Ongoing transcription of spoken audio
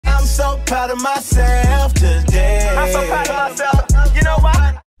so proud of myself today. I'm so proud of myself. You know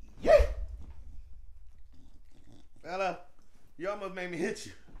why? Yeah. Bella, you almost made me hit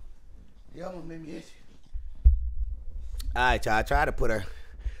you. You almost made me hit you. All right, y'all. I try to put her.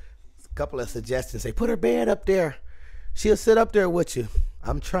 A couple of suggestions. Say, put her bed up there. She'll sit up there with you.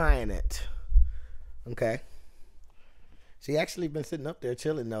 I'm trying it. Okay. She actually been sitting up there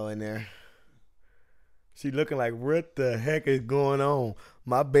chilling though in there. She looking like, what the heck is going on?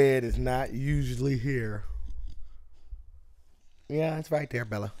 My bed is not usually here. Yeah, it's right there,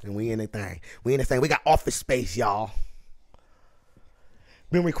 Bella. And we in the thing. We in the thing. We got office space, y'all.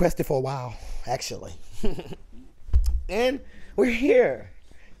 Been requested for a while, actually. And we're here.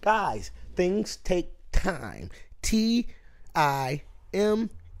 Guys, things take time. Time.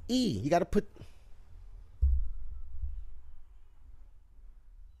 You got to put...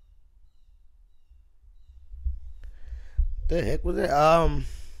 The heck was it?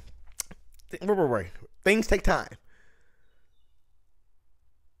 Things take time.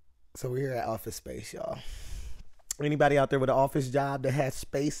 So we're here at Office Space, y'all. Anybody out there with an office job that has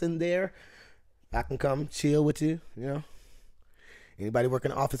space in there, I can come chill with you, you know. Anybody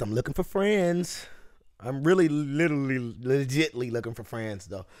working in the office, I'm looking for friends. I'm really, literally, legitly looking for friends,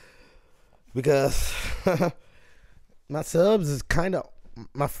 though. Because my subs is kind of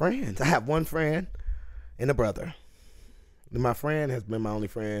my friends. I have one friend and a brother. My friend has been my only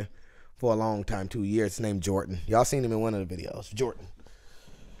friend for a long time, 2 years. His name's Jordan. Y'all seen him in one of the videos. Jordan.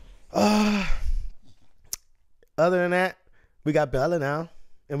 Other than that, we got Bella now.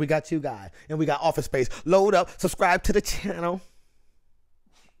 And we got you guys. And we got Office Space. Load up. Subscribe to the channel.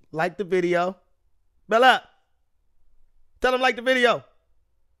 Like the video. Bella. Tell them like the video.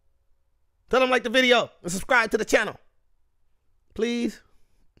 Tell them like the video. And subscribe to the channel. Please.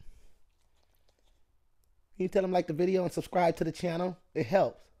 Can you tell them like the video and subscribe to the channel? It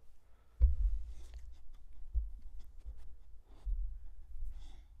helps.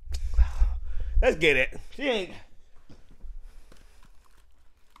 Let's get it. She ain't.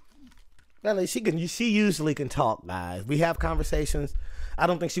 Bella, she usually can talk, guys. We have conversations. I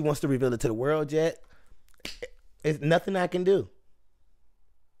don't think she wants to reveal it to the world yet. It's nothing I can do.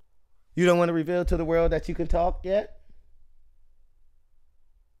 You don't want to reveal to the world that you can talk yet?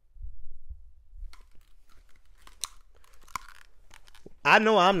 I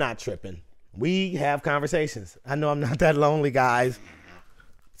know I'm not tripping. We have conversations. I know I'm not that lonely, guys.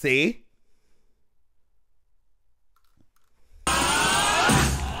 See?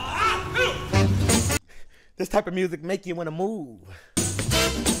 This type of music make you want to move.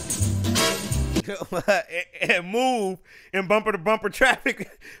 And move in bumper to bumper traffic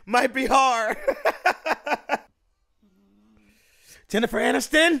might be hard. Jennifer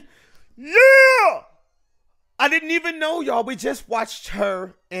Aniston? Yeah! I didn't even know, y'all. We just watched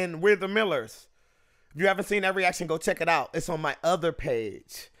her in We're the Millers. If you haven't seen that reaction, go check it out. It's on my other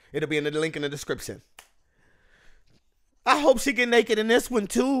page. It'll be in the link in the description. I hope she get naked in this one,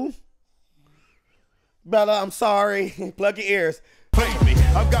 too. Bella, I'm sorry. Plug your ears. Baby,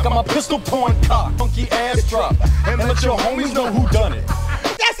 I've got my pistol point cock, funky ass drop, and let your homies know who done it.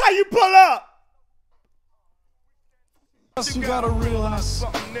 That's how you pull up. You gotta realize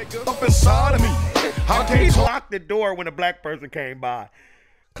something, nigga. Up inside of me. I can't lock the door when a black person came by.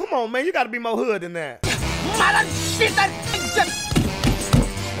 Come on, man. You gotta be more hood than that.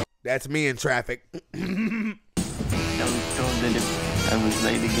 That's me in traffic. I was told that if I was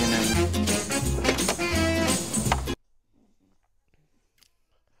late again, I would...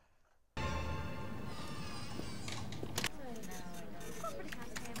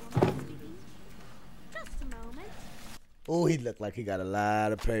 Oh, he looked like he got a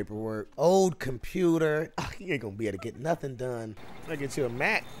lot of paperwork. Old computer. Oh, he ain't gonna be able to get nothing done. I'll get you a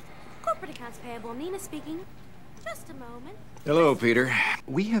Mac. Corporate accounts payable, Nina speaking. Just a moment. Hello, Peter.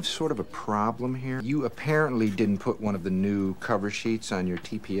 We have sort of a problem here. You apparently didn't put one of the new cover sheets on your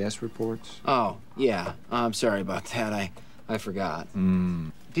TPS reports. Oh, yeah. I'm sorry about that. I forgot.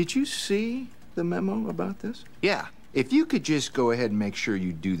 Did you see the memo about this? Yeah. If you could just go ahead and make sure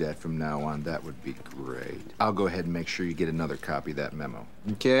you do that from now on, that would be great. I'll go ahead and make sure you get another copy of that memo.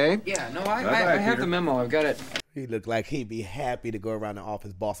 Okay? Yeah, no, I have the memo. I've got it. He looked like he'd be happy to go around the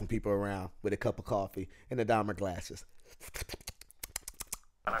office bossing people around with a cup of coffee and the Dahmer glasses.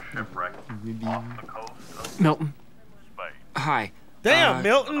 On a shipwreck off the coast of Milton. Spain. Hi. Damn,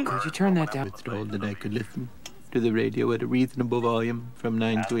 Milton. Could you turn that down? It's told that I could listen to the radio at a reasonable volume from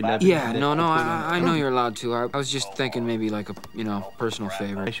 9 to 11. Yeah, no, I know you're allowed to. I was just thinking maybe like a, personal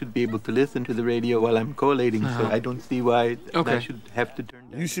favor. I should be able to listen to the radio while I'm collating, so I don't see why I should have to turn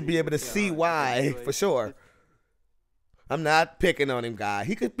down. You should be able to see why, for sure. I'm not picking on him, guy.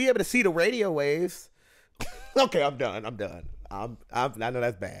 He could be able to see the radio waves. Okay, I'm done. I know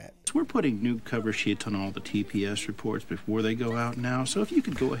that's bad. So we're putting new cover sheets on all the TPS reports before they go out now. So if you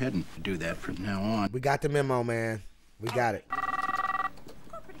could go ahead and do that from now on. We got the memo, man. We got it.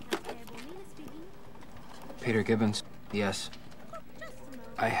 Peter Gibbons. Yes.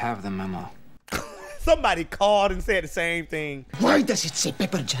 I have the memo. Somebody called and said the same thing. Why does it say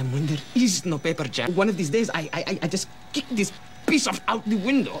pepper jam when there is no pepper jam? One of these days, I just kick this piece of out the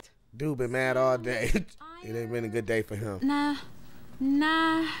window. Dude been mad all day. It ain't been a good day for him.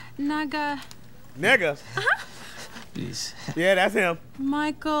 Naga. Nigga. Please. Yeah, that's him.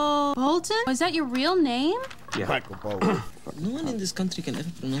 Michael Bolton? Was that your real name? Yeah. Michael Bolton. No one in this country can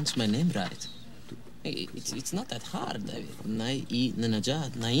ever pronounce my name right. It's not that hard.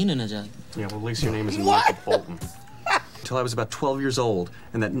 Nai-Nanajad. Yeah, well, at least your name isn't Michael Bolton. Until I was about 12 years old,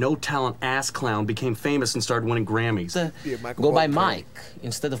 and that no-talent ass clown became famous and started winning Grammys. Go by Mike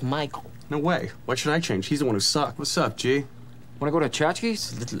instead of Michael. No way. Why should I change? He's the one who sucked. What's up, G? Wanna go to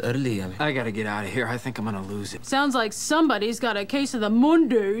Chachki's? It's a little early. I gotta get out of here. I think I'm gonna lose it. Sounds like somebody's got a case of the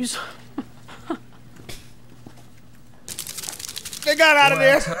Mondays. They got out of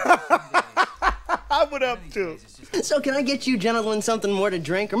there. I went up too. So can I get you gentlemen something more to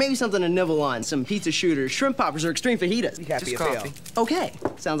drink? Or maybe something to nibble on? Some pizza shooters, shrimp poppers, or extreme fajitas? You happy Just as coffee. hell. Okay.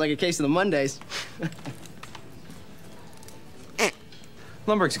 Sounds like a case of the Mondays.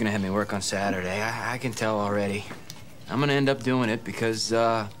 Lumberg's gonna have me work on Saturday. I can tell already. I'm gonna end up doing it because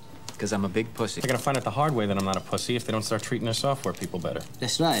I'm a big pussy. They're gonna find out the hard way that I'm not a pussy if they don't start treating their software people better.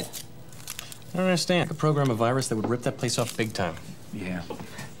 That's right. I don't understand. I could program a virus that would rip that place off big time. Yeah.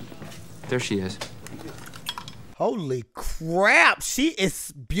 There she is. Holy crap. She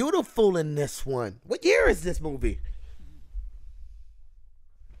is beautiful in this one. What year is this movie?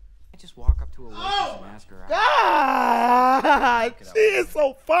 I just walk up to a waitress and ask her out. God, she is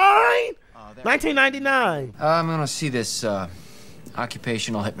so fine. 1999. I'm gonna see this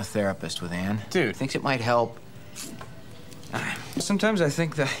occupational hypnotherapist with Ann. Dude. Thinks it might help. Sometimes I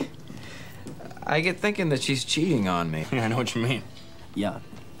think that... I get thinking that she's cheating on me. Yeah, I know what you mean. Yeah.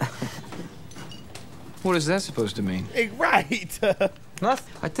 What is that supposed to mean? Right.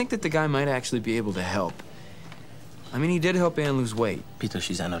 Nothing. I think that the guy might actually be able to help. I mean, he did help Ann lose weight. Peter,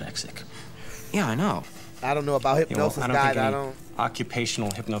 she's anorexic. Yeah, I know. I don't know about hypnosis, I don't guys. think any occupational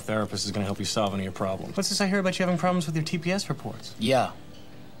hypnotherapist is going to help you solve any of your problems. What's this I hear about you having problems with your TPS reports? Yeah.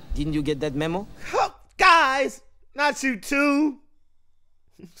 Didn't you get that memo? Oh, guys, not you too.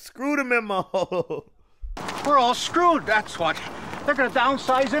 Screw the memo. We're all screwed, that's what. They're gonna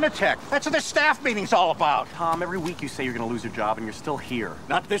downsize Initech. That's what the staff meeting's all about. Tom, every week you say you're gonna lose your job and you're still here.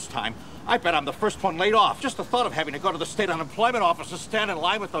 Not this time. I bet I'm the first one laid off. Just the thought of having to go to the state unemployment office and stand in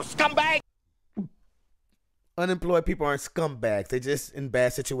line with those scumbags. Unemployed people aren't scumbags. They're just in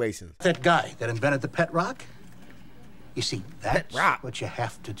bad situations. That guy that invented the pet rock? You see, that's what you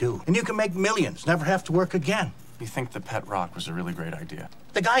have to do. And you can make millions, never have to work again. You think the pet rock was a really great idea?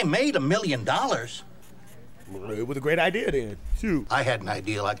 The guy made $1 million. It was a great idea then. Shoot. I had an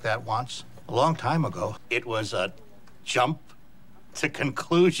idea like that once, a long time ago. It was a jump to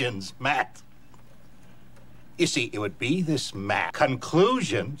conclusions, Matt. You see, it would be this map,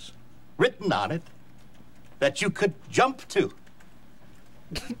 conclusions written on it, that you could jump to.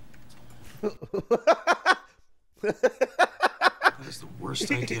 That is the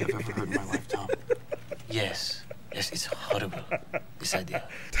worst idea I've ever heard in my life, Tom. Yes. Yes, it's horrible, this idea.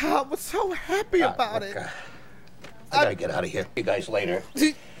 Tom was so happy about it. I gotta get out of here. See you guys later.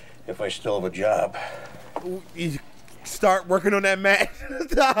 If I still have a job. You start working on that mat.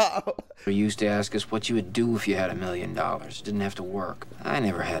 You used to ask us what you would do if you had $1 million. Didn't have to work. I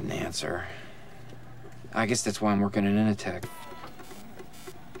never had an answer. I guess that's why I'm working at Initech.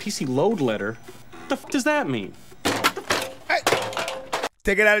 PC load letter? What the f does that mean? Hey,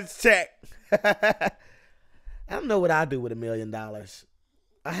 take it out of the check. I don't know what I'll do with $1 million.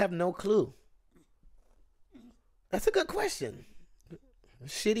 I have no clue. That's a good question.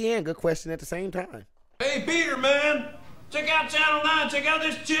 Shitty and good question at the same time. Hey, Peter, man! Check out Channel 9, check out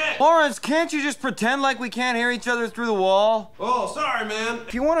this chick! Lawrence, can't you just pretend like we can't hear each other through the wall? Oh, sorry, man.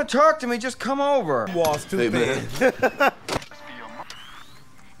 If you want to talk to me, just come over. Wall's too thin.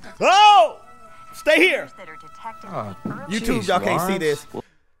 Oh! Stay here! Oh, YouTube, y'all can't see this,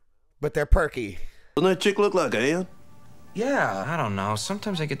 but they're perky. Doesn't that chick look like Ann? Yeah, I don't know.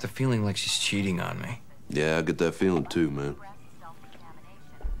 Sometimes I get the feeling like she's cheating on me. Yeah, I get that feeling too, man.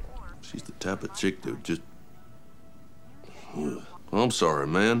 She's the type of chick that just... I'm sorry,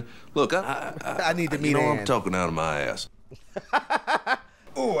 man. Look, I need to meet I'm talking out of my ass.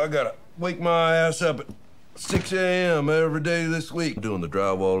 Oh, I gotta wake my ass up at 6 a.m. every day this week. Doing the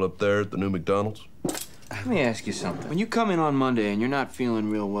drywall up there at the new McDonald's. Let me ask you something. When you come in on Monday and you're not feeling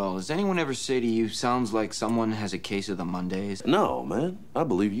real well, does anyone ever say to you, sounds like someone has a case of the Mondays? No, man. I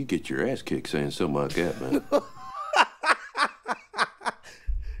believe you get your ass kicked saying something like that, man.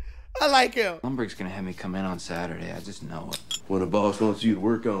 I like him. Lumberg's gonna have me come in on Saturday. I just know it. When a boss wants you to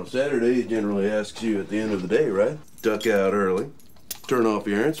work on Saturday, he generally asks you at the end of the day, right? Duck out early, turn off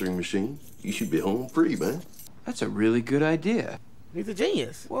your answering machine. You should be home free, man. That's a really good idea. He's a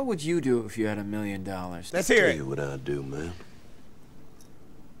genius. What would you do if you had $1 million? Let's hear Tell it. you what I'd do, man.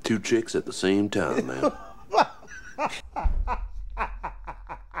 2 chicks at the same time, man.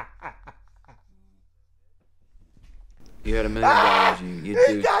 You had $1 million, you'd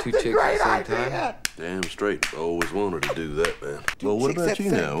do 2 chicks at the same time? Damn straight. I always wanted to do that, man. Well, what about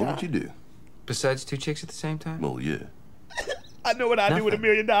you now? What would you do? Besides 2 chicks at the same time? Well, yeah. I know what I'd do with $1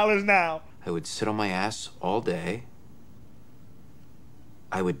 million now. I would sit on my ass all day.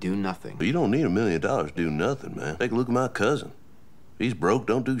 I would do nothing. But you don't need $1 million to do nothing, man. Take a look at my cousin. He's broke,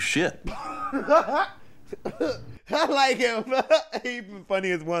 don't do shit. I like him. He's been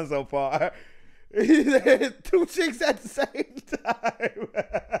funniest one so far. He said 2 chicks at the same time.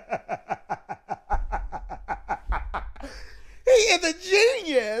 He is a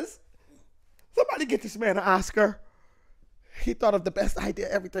genius. Somebody get this man an Oscar. He thought of the best idea,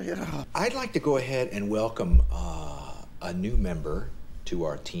 everything. I'd like to go ahead and welcome a new member to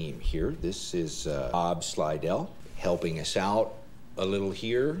our team here. This is Bob Slidell, helping us out a little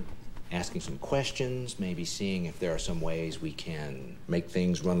here, asking some questions, maybe seeing if there are some ways we can make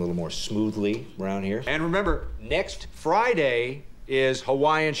things run a little more smoothly around here. And remember, next Friday is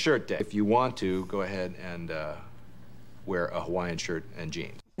Hawaiian Shirt Day. If you want to, go ahead and wear a Hawaiian shirt and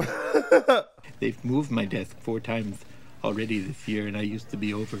jeans. They've moved my desk 4 times already this year, and I used to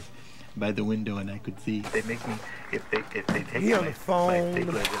be over by the window and I could see. They make me, if they take he on the phone.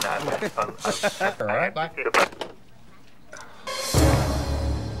 All right, bye.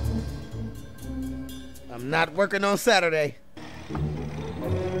 I'm not working on Saturday.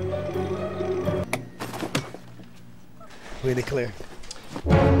 We in the clear.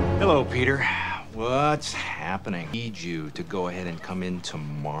 Hello, Peter. What's happening? I need you to go ahead and come in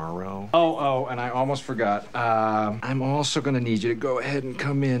tomorrow. Oh, and I almost forgot. I'm also gonna need you to go ahead and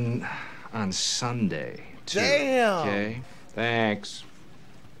come in on Sunday, too. Damn. Okay? Thanks.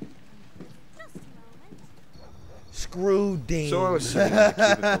 Screw Dean. So I was sitting in the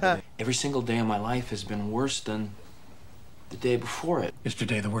cubicle today. Every single day of my life has been worse than the day before it. Is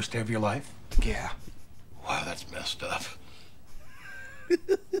today the worst day of your life? Yeah. Wow, that's messed up.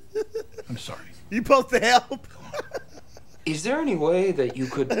 I'm sorry. You supposed to help? Is there any way that you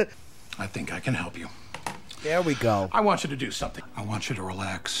could... I think I can help you. There we go. I want you to do something. I want you to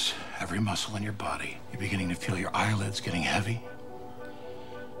relax every muscle in your body. You're beginning to feel your eyelids getting heavy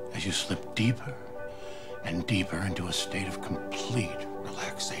as you slip deeper and deeper into a state of complete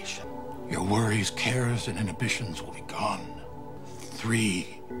relaxation. Your worries, cares, and inhibitions will be gone.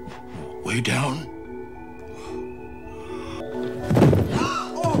 3, way down.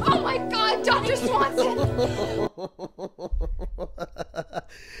 Oh my God, Dr. Swanson!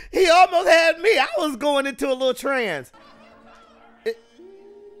 He almost had me. I was going into a little trance.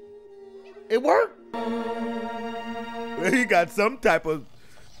 It worked. He got some type of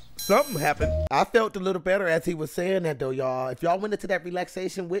something happened. I felt a little better as he was saying that though, y'all. If y'all went into that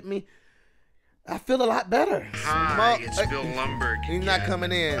relaxation with me, I feel a lot better. Hi, it's Bill Lumberg. He's not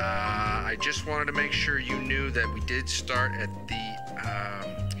coming in. I just wanted to make sure you knew that we did start at the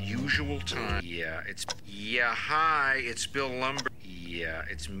usual time. Hi, it's Bill Lumberg. Yeah,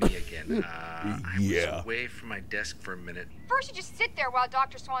 it's me again. I was away from my desk for a minute. First you just sit there while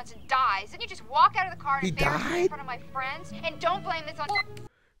Dr. Swanson dies, then you just walk out of the car and embarrass me in front of my friends, and don't blame this on...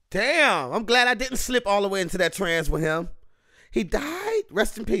 Damn, I'm glad I didn't slip all the way into that trance with him. He died?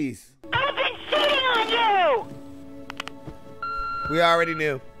 Rest in peace. I've been sitting on you! We already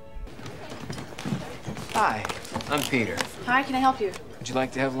knew. Hi, I'm Peter. Hi, can I help you? Would you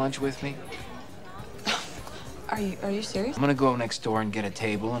like to have lunch with me? Are you serious? I'm gonna go next door and get a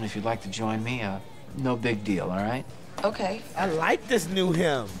table, and if you'd like to join me, no big deal, all right? Okay. I like this new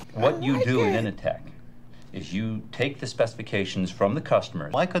him. What you do in Initech is you take the specifications from the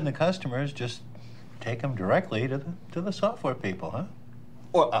customers. Why couldn't the customers just take them directly to the software people, huh?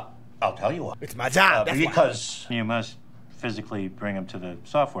 Well, I'll tell you why. It's my job. That's because you must physically bring them to the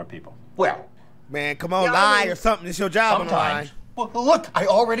software people. Well, man, come on, lie or something. It's your job on the line. Well, look, I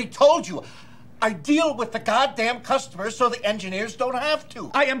already told you. I deal with the goddamn customers so the engineers don't have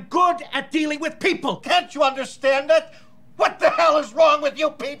to. I am good at dealing with people. Can't you understand that? What the hell is wrong with you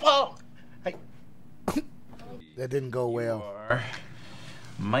people? That didn't go well.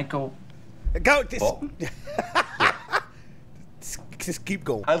 Michael. Go. Bolton? Just keep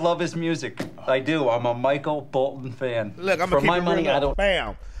going. I love his music. I do. I'm a Michael Bolton fan. Look, I'm For gonna keep my it money, real. I don't.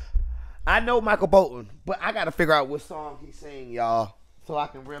 Bam. I know Michael Bolton, but I gotta figure out what song he sang, y'all, so I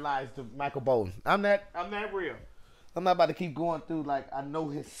can realize the Michael Bolton. I'm that real. I'm not about to keep going through like I know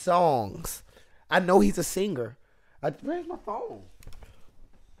his songs. I know he's a singer. Where's my phone?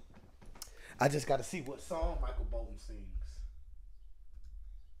 I just gotta see what song Michael Bolton sings.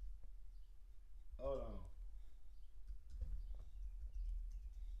 Hold on.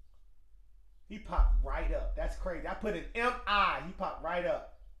 He popped right up. That's crazy. I put an M.I. He popped right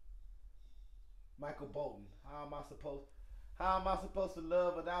up. Michael Bolton. How am I supposed to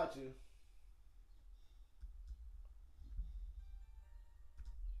love without you?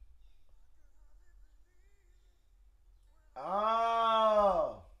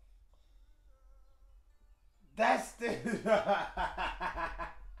 Oh. That's the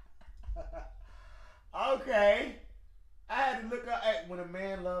okay. I had to look up at When a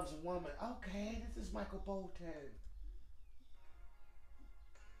Man Loves a Woman. Okay, this is Michael Bolton.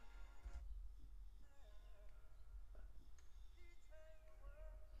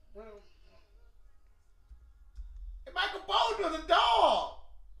 And Michael Bolton was a dog.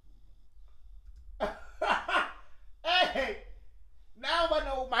 Hey, now I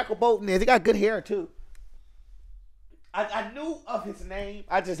know who Michael Bolton is. He got good hair too. I knew of his name.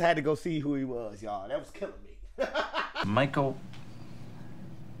 I just had to go see who he was, y'all. That was killing me. Michael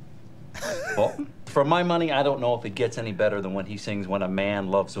Bolton. For my money, I don't know if it gets any better than when he sings "When a Man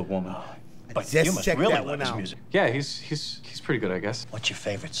Loves a Woman." But just you must check really that one out. Music. Yeah, he's pretty good, I guess. What's your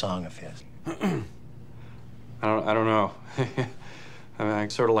favorite song of his? I don't know. I mean, I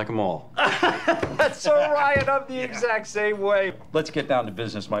sort of like them all. That's so Ryan. I'm the exact same way. Let's get down to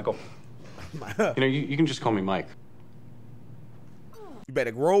business, Michael. You can just call me Mike. You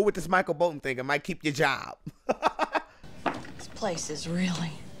better grow with this Michael Bolton thing. It might keep your job. This place is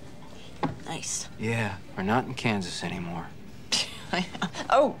really nice. Yeah, we're not in Kansas anymore.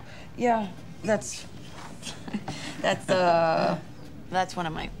 Oh, yeah, that's one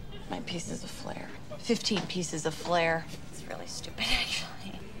of my pieces of flair. 15 pieces of flair. It's really stupid,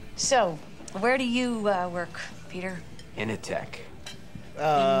 actually. So, where do you work, Peter? Initech.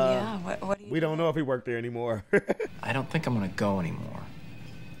 Yeah, what do you We don't know if he worked there anymore. I don't think I'm gonna go anymore.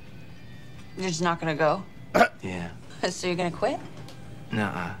 You're just not gonna go? Yeah. So you're gonna quit?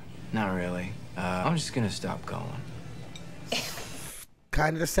 Nuh-uh. Not really. I'm just gonna stop going.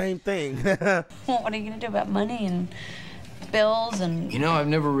 Kind of the same thing. Well, what are you gonna do about money and bills and... You know, I've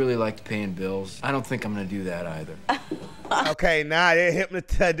never really liked paying bills. I don't think I'm gonna do that either. Okay, now the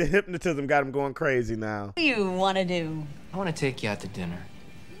hypnotism got him going crazy now. What do you want to do? I want to take you out to dinner.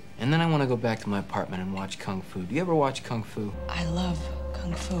 And then I want to go back to my apartment and watch Kung Fu. Do you ever watch Kung Fu? I love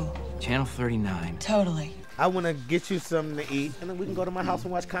Kung Fu. Channel 39. Totally. I want to get you something to eat, and then we can go to my house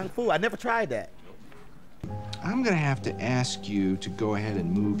and watch Kung Fu. I never tried that. I'm gonna have to ask you to go ahead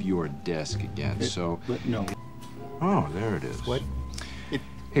and move your desk again, so... But no. Oh, there it is. What?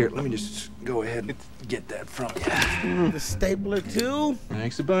 Here, let me just go ahead and get that from you. The stapler, too?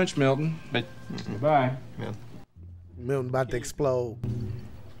 Thanks a bunch, Milton. But Bye. Milton about to explode.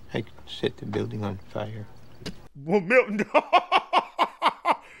 I could set the building on fire. Well, Milton...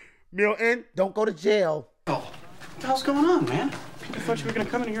 Milton, don't go to jail. Oh, what the hell's going on, man? I thought you were gonna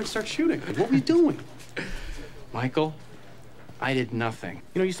come in here and start shooting. What were you doing? Michael, I did nothing.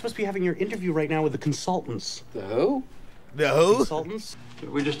 You know, you're supposed to be having your interview right now with the consultants. The who? The who? Consultants?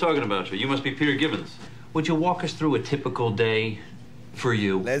 We're just talking about you. You must be Peter Gibbons. Would you walk us through a typical day for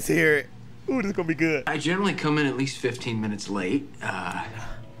you? Let's hear it. Ooh, this is gonna be good. I generally come in at least 15 minutes late.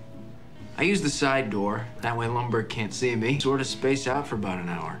 I use the side door. That way Lumberg can't see me. Sort of space out for about an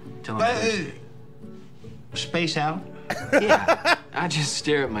hour. Till I'm Space out? Yeah, I just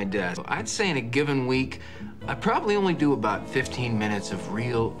stare at my desk. I'd say in a given week, I probably only do about 15 minutes of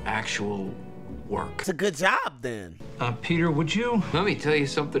real, actual work. It's a good job, then. Peter, would you? Let me tell you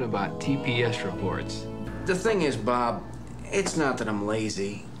something about TPS reports. The thing is, Bob, it's not that I'm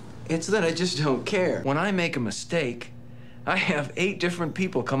lazy. It's that I just don't care. When I make a mistake, I have 8 different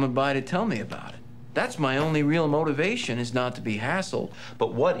people coming by to tell me about it. That's my only real motivation, is not to be hassled.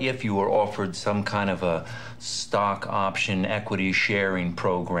 But what if you were offered some kind of a stock option equity sharing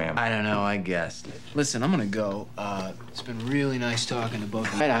program? I don't know, I guess. Listen, I'm gonna go. It's been really nice talking to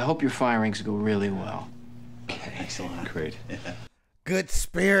both of you. I hope your firings go really well. Excellent. Great. Good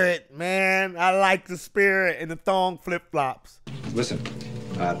spirit, man. I like the spirit and the thong flip-flops. Listen,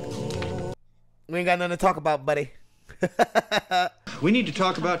 we ain't got nothing to talk about, buddy. We need to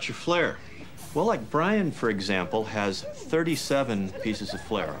talk about your flair. Well, like Brian, for example, has 37 pieces of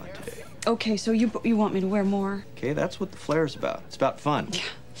flair on today. Okay, so you want me to wear more? Okay, that's what the flair's about. It's about fun. Yeah.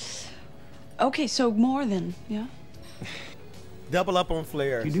 Okay, so more then, yeah? Double up on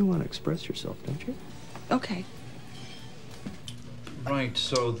flares. You do want to express yourself, don't you? Okay. Right,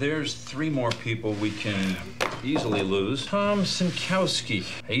 so there's 3 more people we can easily lose. Tom Sinkowski.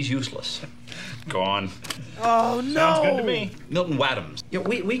 He's useless. Gone. Oh, no. Sounds good to me. Milton Wadhams. Yeah,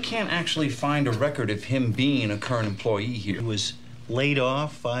 we can't actually find a record of him being a current employee here. He was laid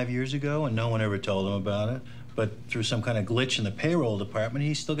off 5 years ago, and no one ever told him about it. But through some kind of glitch in the payroll department,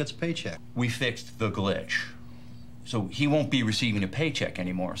 he still gets a paycheck. We fixed the glitch. So he won't be receiving a paycheck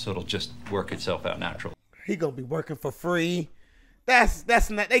anymore, so it'll just work itself out naturally. He gonna be working for free. That's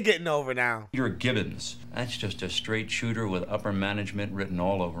not, they getting over now. Peter Gibbons. That's just a straight shooter with upper management written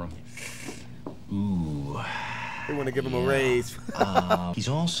all over him. Ooh. They want to give him a raise. He's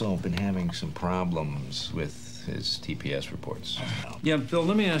also been having some problems with his TPS reports. Yeah, Bill,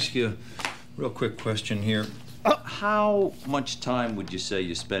 let me ask you a real quick question here. How much time would you say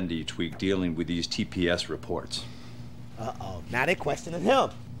you spend each week dealing with these TPS reports? Uh-oh. Now they're questioning him.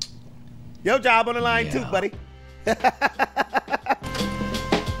 Your job on the line too, buddy.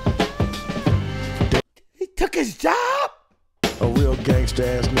 He took his job? A real gangster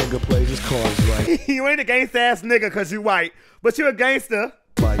ass nigga plays his cards right. You ain't a gangster ass nigga because you white, but you a gangster.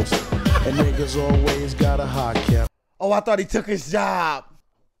 Bites. And niggas always got a hot cap. Oh, I thought he took his job.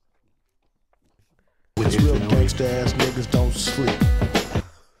 It's real gangster ass niggas don't sleep.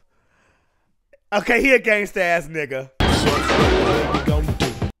 Okay, he a gangster ass nigga.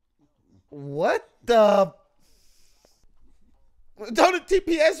 What the? Don't the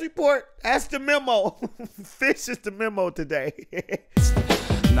TPS report? That's the memo. Fish is the memo today.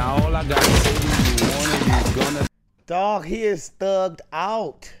 Now all I got to say is you gonna. Dog, he is thugged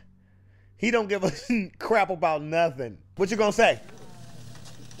out. He don't give a crap about nothing. What you gonna say?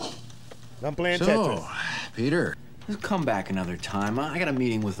 I'm playing Tetris. So, Peter, let's come back another time. I got a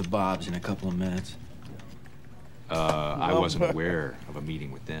meeting with the Bobs in a couple of minutes. I wasn't aware of a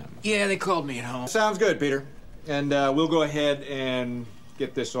meeting with them. Yeah, they called me at home. Sounds good, Peter. And we'll go ahead and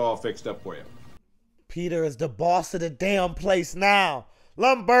get this all fixed up for you. Peter is the boss of the damn place now.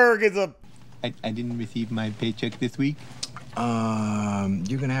 Lumberg is a... I didn't receive my paycheck this week.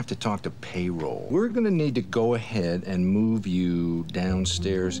 You're gonna have to talk to payroll. We're gonna need to go ahead and move you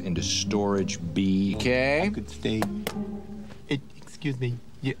downstairs into storage B. Okay? I could stay. Excuse me.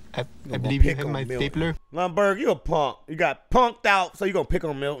 I believe you have my stapler. Lumberg, you a punk. You got punked out, so you gonna pick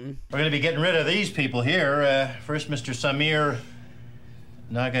on Milton. We're gonna be getting rid of these people here. First, Mr. Samir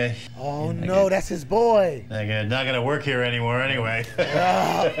Naga. Oh no, that's his boy. Not gonna work here anymore anyway.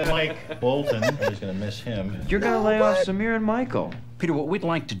 Mike Bolton. He's gonna miss him. You're gonna lay off Samir and Michael. Peter, what we'd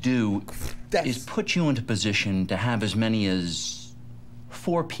like to do is put you into position to have as many as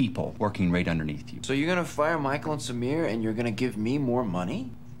 4 people working right underneath you. So you're gonna fire Michael and Samir and you're gonna give me more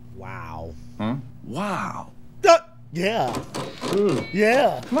money? Wow. Huh? Wow. Yeah.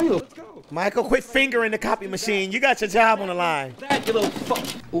 Yeah. Come on, let's go. Michael, quit fingering the copy machine. You got your job on the line. That you little fuck.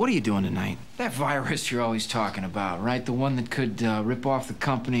 What are you doing tonight? That virus you're always talking about, right? The one that could rip off the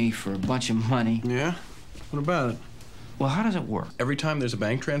company for a bunch of money. Yeah? What about it? Well, how does it work? Every time there's a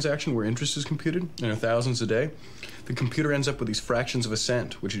bank transaction where interest is computed, thousands a day, the computer ends up with these fractions of a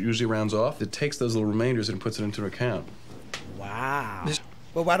cent, which it usually rounds off. It takes those little remainders and puts it into an account. Wow.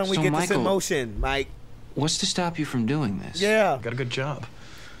 Well, why don't we get this in motion, Mike? What's to stop you from doing this? Yeah. Got a good job.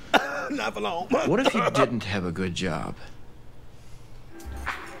 Not for long. What if you didn't have a good job?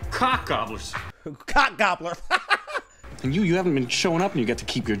 Cock gobblers. Cock gobbler. And you haven't been showing up and you get to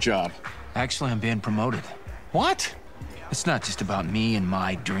keep your job. Actually, I'm being promoted. What? It's not just about me and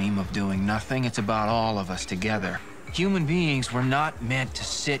my dream of doing nothing. It's about all of us together. Human beings were not meant to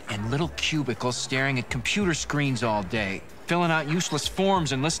sit in little cubicles staring at computer screens all day, filling out useless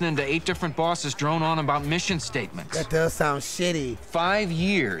forms and listening to 8 different bosses drone on about mission statements. That does sound shitty. 5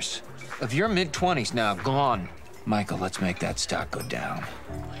 years of your mid-20s now gone. Michael, let's make that stock go down.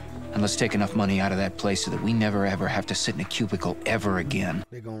 And let's take enough money out of that place so that we never ever have to sit in a cubicle ever again.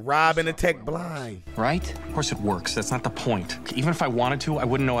 They're gonna rob and attack blind. Right? Of course it works. That's not the point. Even if I wanted to, I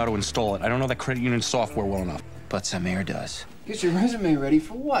wouldn't know how to install it. I don't know that credit union software well enough. But Samir does. Get your resume ready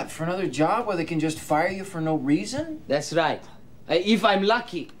for what? For another job where they can just fire you for no reason? That's right. If I'm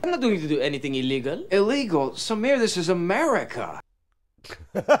lucky. I'm not going to do anything illegal. Illegal? Samir, this is America.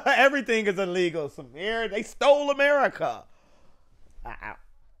 Everything is illegal, Samir. They stole America.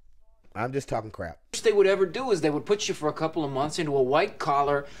 I'm just talking crap. What they would ever do is they would put you for a couple of months into a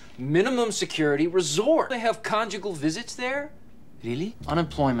white-collar, minimum security resort. They have conjugal visits there. Really?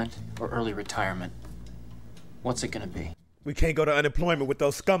 Unemployment or early retirement? What's it gonna be? We can't go to unemployment with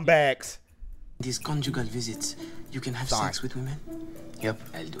those scumbags. These conjugal visits, you can have sex with women? Yep.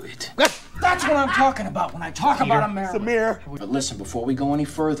 I'll do it. That's what I'm talking about when I talk about America. Samir. But listen, before we go any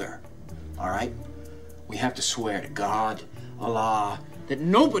further, all right? We have to swear to God, Allah, that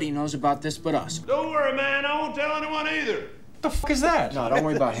nobody knows about this but us. Don't worry, man. I won't tell anyone either. The fuck is that? No, don't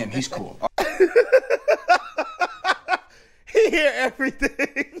worry about him. He's cool. He hear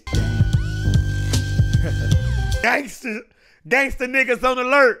everything. Gangster niggas on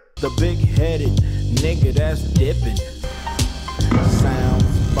alert. The big-headed nigga that's dipping.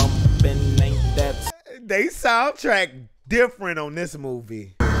 Sounds bumping, ain't that? They soundtrack different on this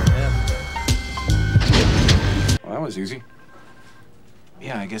movie. Well, that was easy.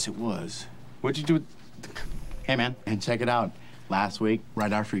 Yeah, I guess it was. What'd you do with... Hey, man, and check it out. Last week,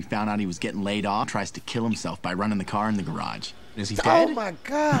 right after he found out he was getting laid off, tries to kill himself by running the car in the garage. Is he dead? Oh my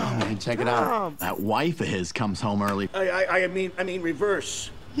God! Oh, man, check it out. That wife of his comes home early. I mean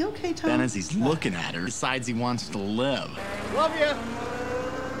reverse. You okay, Tom? Then as he's looking at her, decides he wants to live. Love you.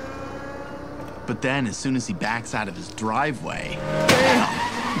 But then, as soon as he backs out of his driveway,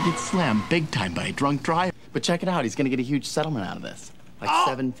 he gets slammed big time by a drunk driver. But check it out, he's gonna get a huge settlement out of this. Like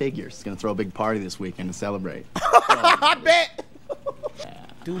 7 figures. He's gonna throw a big party this weekend to celebrate. I bet.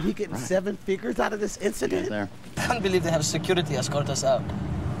 Dude, he getting 7 figures out of this incident? There. I can't believe they have security escort us out.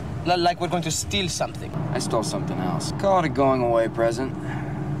 Like we're going to steal something. I stole something else. Call it a going away present.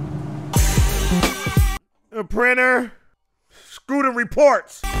 A printer. Screw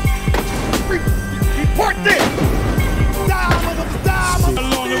reports. Report this.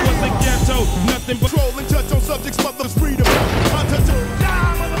 Alone it was a ghetto, nothing but trolling touch on subjects, mother's freedom.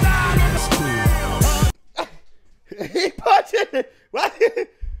 He punching it. What?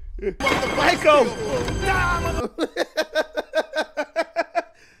 Michael.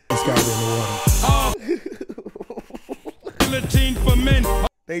 For men.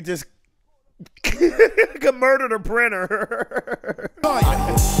 They just murdered a printer.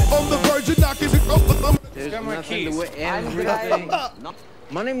 On the verge of knocking it over. There's nothing to everything.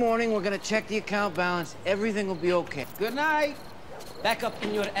 Monday morning, we're gonna check the account balance. Everything will be okay. Good night. Back up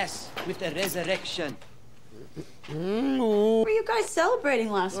in your S with the resurrection. What were you guys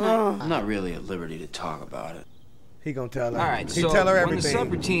celebrating last night? I'm not really at liberty to talk about it. He gonna tell her. All right, he so tell her when the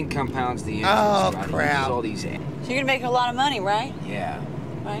everything. subroutine compounds the Oh, interest, right, it crap. uses all these... So you're gonna make a lot of money, right? Yeah.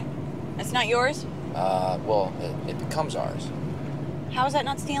 Right? That's not yours? Well, it becomes ours. How is that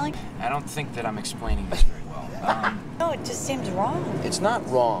not stealing? I don't think that I'm explaining this very well. No, it just seems wrong. It's not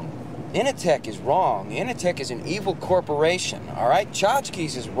wrong. Initech is wrong. Initech is an evil corporation, all right?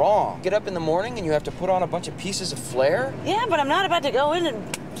 Tchotchkes is wrong. Get up in the morning and you have to put on a bunch of pieces of flair? Yeah, but I'm not about to go in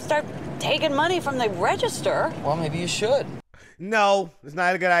and start taking money from the register. Well, maybe you should. No, it's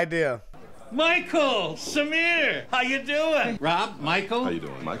not a good idea. Michael, Samir, how you doing? Rob, Michael. How you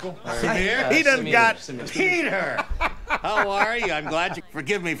doing, Michael? Samir. He done got Peter. How are you? I'm glad you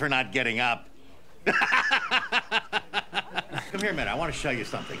forgive me for not getting up. Come here a minute. I want to show you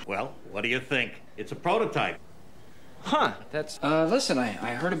something. Well, what do you think? It's a prototype. Huh, that's... listen,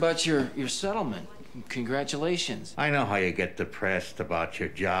 I heard about your settlement. Congratulations. I know how you get depressed about your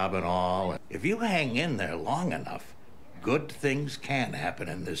job and all. If you hang in there long enough, good things can happen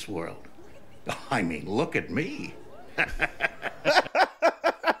in this world. I mean, look at me.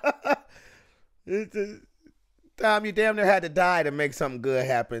 Tom, you damn near had to die to make something good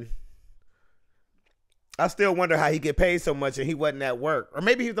happen. I still wonder how he get paid so much and he wasn't at work. Or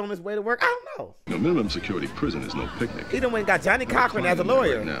maybe he was on his way to work. I don't know. No, minimum security prison is no picnic. He done went and got Johnny Cochran as a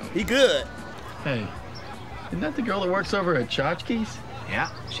lawyer. Right now. He good. Hey, isn't that the girl that works over at Tchotchkes? Yeah,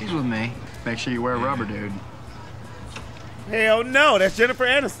 she's with me. Make sure you wear rubber, dude. Hell no, that's Jennifer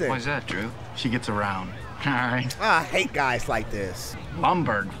Aniston. Why's that, Drew? She gets around. All right. I hate guys like this.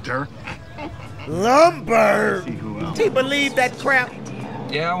 Lumberg, dirt. Lumberg! See who else. He believed that crap.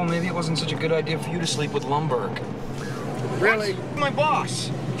 Yeah, well, maybe it wasn't such a good idea for you to sleep with Lumberg. Really? My boss.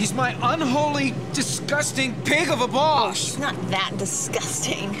 He's my unholy, disgusting pig of a boss. He's not that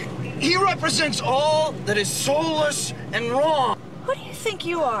disgusting. He represents all that is soulless and wrong. Who do you think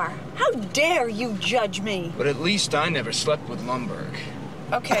you are? How dare you judge me? But at least I never slept with Lumberg.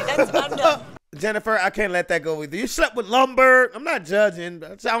 Okay, that's I'm done. Jennifer, I can't let that go with you. You slept with Lumberg. I'm not judging,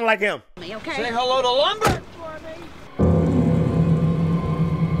 but I sound like him. Okay. Say hello to Lumberg for me.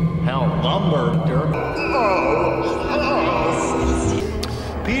 Hell, Lumberg, dirt.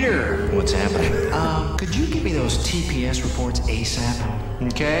 Peter, what's happening? Could you give me those TPS reports ASAP?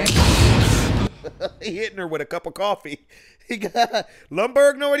 Okay. He hitting her with a cup of coffee. He got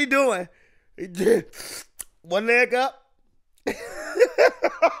Lumberg know what he doing. He just, one leg up,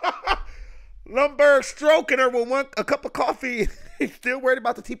 Lumberg stroking her with a cup of coffee. He's still worried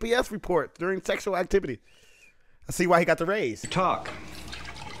about the TPS report during sexual activity. I see why he got the raise. Talk.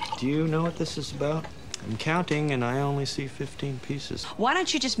 Do you know what this is about? I'm counting, and I only see 15 pieces. Why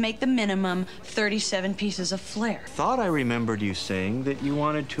don't you just make the minimum 37 pieces of flair? Thought I remembered you saying that you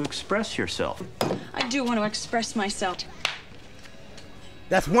wanted to express yourself. I do want to express myself.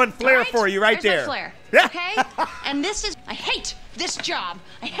 That's one flare for you right There's there. My flare, okay? And this is, I hate this job.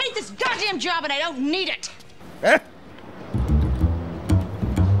 I hate this goddamn job, and I don't need it.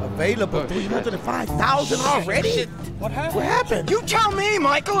 Available 305,000 already? What happened? What happened? You tell me,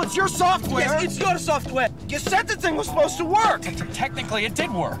 Michael. It's your software. Yes, it's your software. You said the thing was supposed to work. Technically, it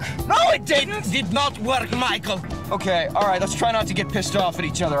did work. No, it didn't. It did not work, Michael. Okay, all right, let's try not to get pissed off at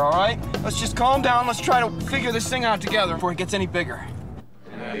each other, all right? Let's just calm down. Let's try to figure this thing out together before it gets any bigger.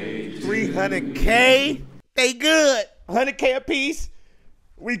 300K? They good. 100K a piece?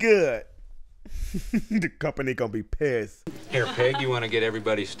 We good. The company gonna be pissed. Here, Peg, you want to get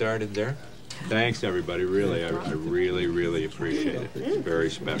everybody started there? Thanks, everybody. Really, I really appreciate it. It's very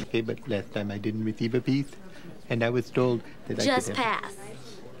special. Okay, but last time I didn't receive a piece, and I was told that I could pass.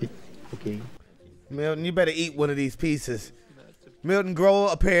 Okay. Milton, you better eat one of these pieces. Milton, grow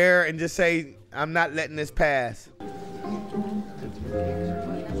a pair and just say, I'm not letting this pass.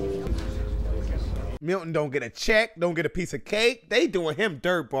 Milton don't get a check, don't get a piece of cake. They doing him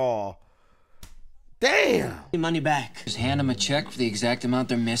dirtball. Damn. Money back. Just hand them a check for the exact amount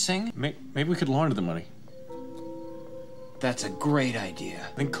they're missing? Maybe we could launder the money. That's a great idea.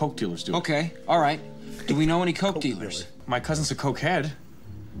 I think coke dealers do it. Okay, all right. Do we know any coke dealers? My cousin's a cokehead.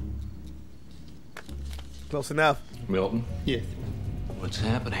 Close enough. Milton? Yes. What's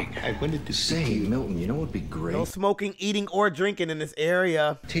happening? I wanted to Say, Milton, you know what would be great? No smoking, eating, or drinking in this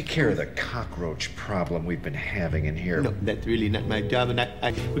area. Take care of the cockroach problem we've been having in here. No, that's really not my job, and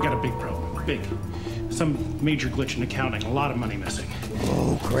We got a big problem. Big. Some major glitch in accounting. A lot of money missing.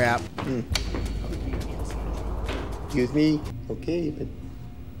 Oh, crap. Excuse me. Okay, but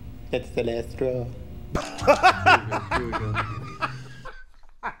that's the last straw. Here we go.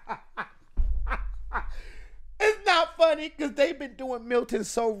 It's not funny because they've been doing Milton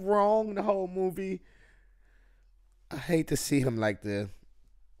so wrong the whole movie. I hate to see him like this.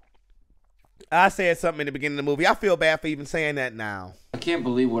 I said something in the beginning of the movie. I feel bad for even saying that now. I can't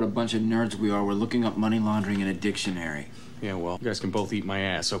believe what a bunch of nerds we are. We're looking up money laundering in a dictionary. Yeah, well, you guys can both eat my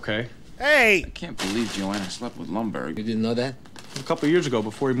ass, okay? Hey! I can't believe Joanna slept with Lumberg. You didn't know that? A couple of years ago,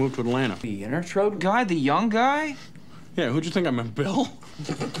 before he moved to Atlanta. The Intertrode guy? The young guy? Yeah, who'd you think I meant, Bill?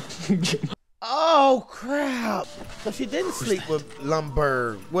 Oh, crap. So she didn't sleep with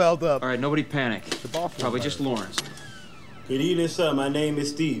Lumberg. Well, All right, nobody panic. The boss. Probably just Lawrence. Good evening, sir. My name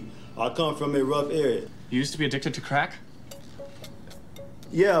is Steve. I come from a rough area. You used to be addicted to crack?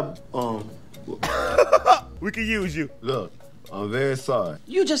 Yeah, We can use you. Look, I'm very sorry.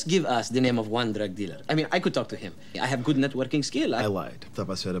 You just give us the name of one drug dealer. I mean, I could talk to him. I have good networking skill. I lied. Stuff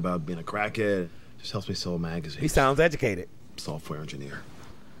I said about being a crackhead just helps me sell magazines. He sounds educated. Software engineer.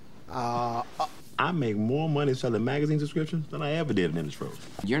 I make more money selling magazine subscriptions than I ever did in Intertrode.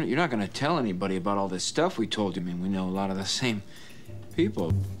 You're not going to tell anybody about all this stuff we told you. I mean, we know a lot of the same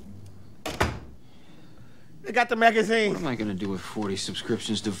people. They got the magazine. What am I going to do with 40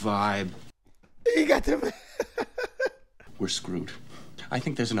 subscriptions to Vibe? He got the... We're screwed. I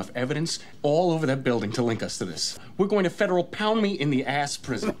think there's enough evidence all over that building to link us to this. We're going to federal pound me in the ass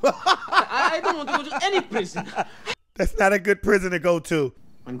prison. I don't want to go to any prison. That's not a good prison to go to.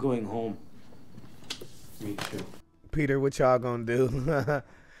 I'm going home. Me too. Peter, what y'all gonna do?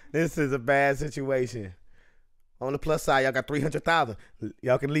 This is a bad situation. On the plus side, y'all got 300,000.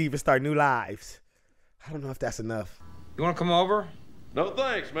 Y'all can leave and start new lives. I don't know if that's enough. You want to come over? No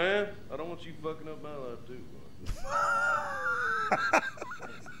thanks, man. I don't want you fucking up my life, too.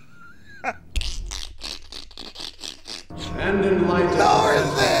 And in light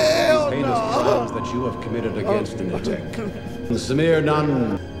of the heinous crimes that you have committed against Initek, Samir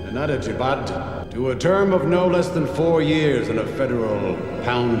Nan Nanadjibad to a term of no less than 4 years in a federal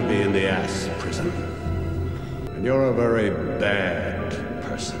pound me in the ass prison. And you're a very bad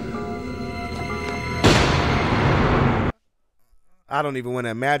person. I don't even want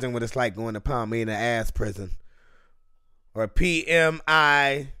to imagine what it's like going to pound me in the ass prison. Or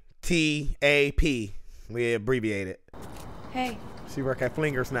PMITAP. We abbreviate it. Hey. She work at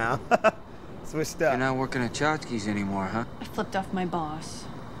Flingers now. Switched up. You're not working at Chotsky's anymore, huh? I flipped off my boss.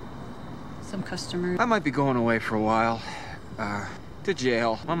 Some customers. I might be going away for a while. To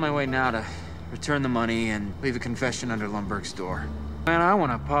jail. I'm on my way now to return the money and leave a confession under Lumberg's door. Man, I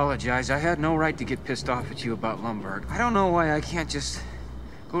want to apologize. I had no right to get pissed off at you about Lumberg. I don't know why I can't just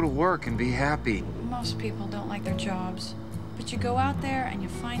go to work and be happy. Most people don't like their jobs, but you go out there and you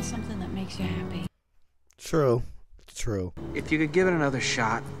find something that makes you happy. True. True. If you could give it another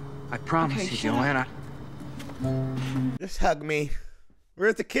shot, I promise Okay, you, shut up. Joanna. Just hug me.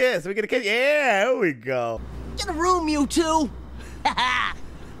 Where's the kiss? We get a kiss? Yeah, there we go. Get a room, you two. I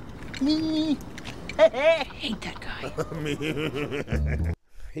hate that guy.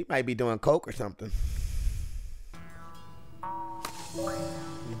 He might be doing coke or something.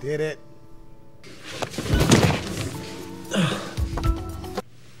 You did it.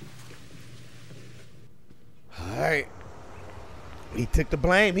 All right. He took the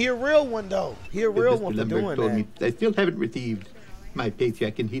blame. He a real one, though. He a real one for doing that. I still haven't received my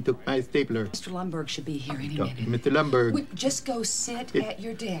paycheck, and he took my stapler. Mr. Lumberg should be here any Talk to minute. Mr. Lumberg. Wait, just go sit at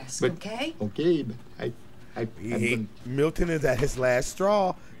your desk, But- okay? Okay, but Milton is at his last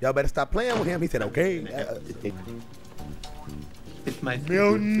straw. Y'all better stop playing with him. He said, okay. It's my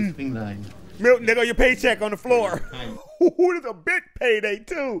Milton. swing line. Milton, there go your paycheck on the floor. Ooh, that's a big payday,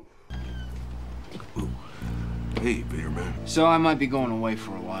 too. Hey, Peter, man. So I might be going away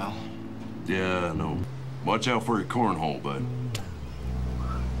for a while. Yeah, I know. Watch out for your cornhole, bud.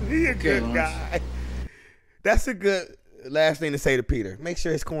 He a good Lawrence. guy. That's a good last thing to say to Peter. Make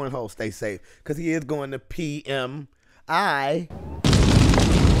sure his cornhole stays safe, because he is going to PMI.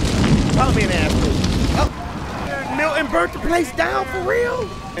 Call me an asshole. Oh, Milton burnt the place down for real.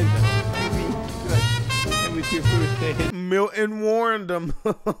 Milton warned him.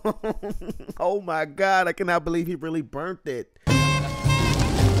 Oh my God, I cannot believe he really burnt it.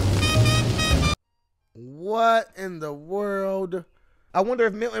 What in the world? I wonder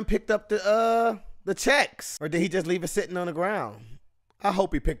if Milton picked up the checks, or did he just leave it sitting on the ground? I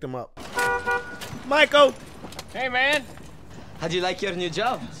hope he picked them up. Michael! Hey, man. How'd you like your new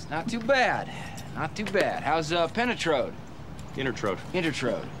job? It's not too bad. Not too bad. How's Penetrode? Intertrode.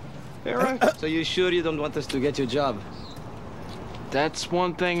 Intertrode. All right. So you sure you don't want us to get your job? That's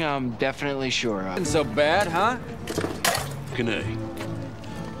one thing I'm definitely sure of. Isn't so bad, huh? Canay.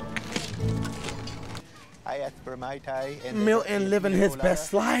 I asked for Mai Tai and Milton living his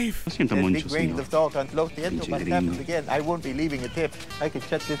best life. There's big grains of salt on Los Vientos. What happens again? I won't be leaving a tip. I could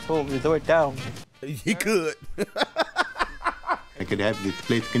shut this whole resort down. He could. I could have this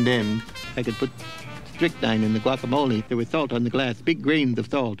place condemned. I could put strychnine in the guacamole. There was salt on the glass, big grains of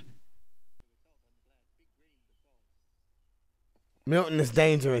salt. Milton is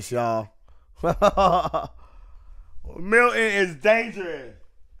dangerous, y'all. Milton is dangerous.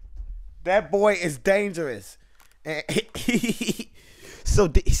 That boy is dangerous. And so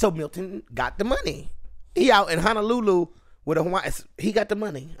Milton got the money. He out in Honolulu with a Hawaiian. He got the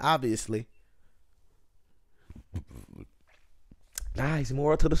money, obviously. Guys,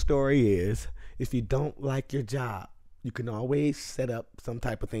 moral to the story is, if you don't like your job, you can always set up some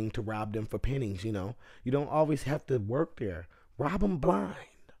type of thing to rob them for pennies, you know. You don't always have to work there. Rob them blind.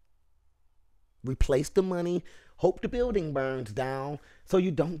 Replace the money. Hope the building burns down so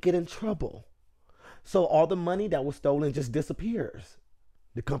you don't get in trouble. So all the money that was stolen just disappears.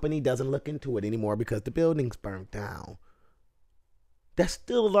 The company doesn't look into it anymore because the building's burnt down. That's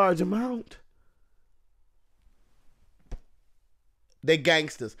still a large amount. They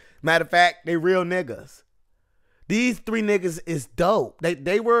gangsters. Matter of fact, they real niggas. These three niggas is dope.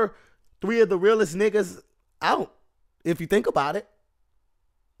 They were three of the realest niggas out, if you think about it.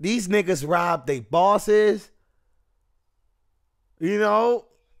 These niggas robbed their bosses. You know,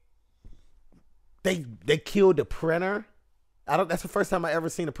 they killed the printer. That's the first time I ever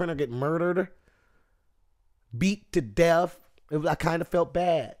seen a printer get murdered, beat to death. I kind of felt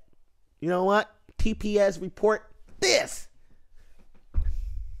bad. You know what? TPS report this.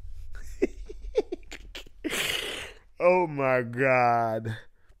 Oh my God.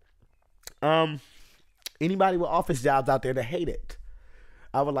 Anybody with office jobs out there that hate it,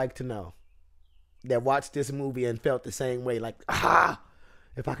 I would like to know. That watched this movie and felt the same way, like,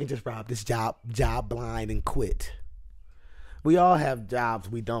 if I can just rob this job blind and quit. We all have jobs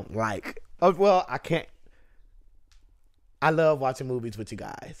we don't like. Oh, well, I can't. I love watching movies with you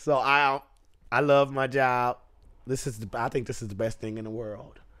guys. So I love my job. I think this is the best thing in the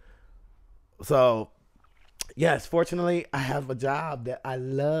world. So, yes, fortunately, I have a job that I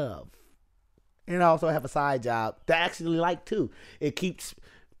love. And I also have a side job that I actually like too. It keeps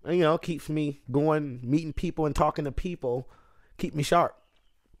me going, meeting people and talking to people, keep me sharp.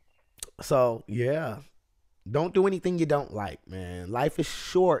 So, yeah. Don't do anything you don't like, man. Life is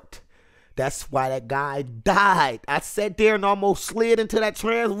short. That's why that guy died. I sat there and almost slid into that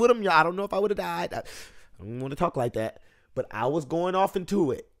trans with him. I don't know if I would have died. I don't want to talk like that. But I was going off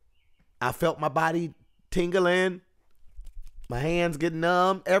into it. I felt my body tingling, my hands getting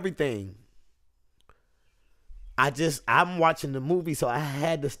numb, everything. I'm watching the movie, so I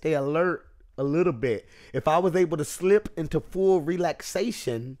had to stay alert a little bit. If I was able to slip into full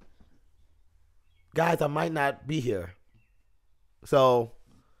relaxation, guys, I might not be here. So,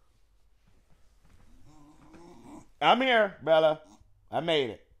 I'm here, Bella. I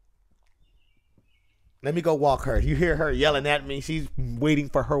made it. Let me go walk her. You hear her yelling at me. She's waiting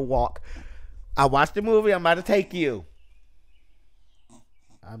for her walk. I watched the movie. I'm about to take you.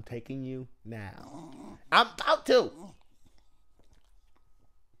 I'm taking you now. I'm about to.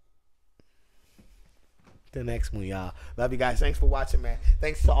 The next one, y'all. Love you guys. Thanks for watching, man.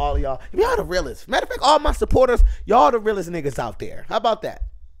 Thanks to all of y'all. Y'all the realest. Matter of fact, all my supporters, y'all the realest niggas out there. How about that?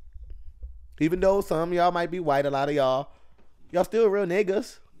 Even though some of y'all might be white, a lot of y'all still real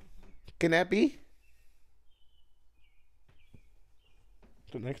niggas. Can that be?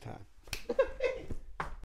 Till next time.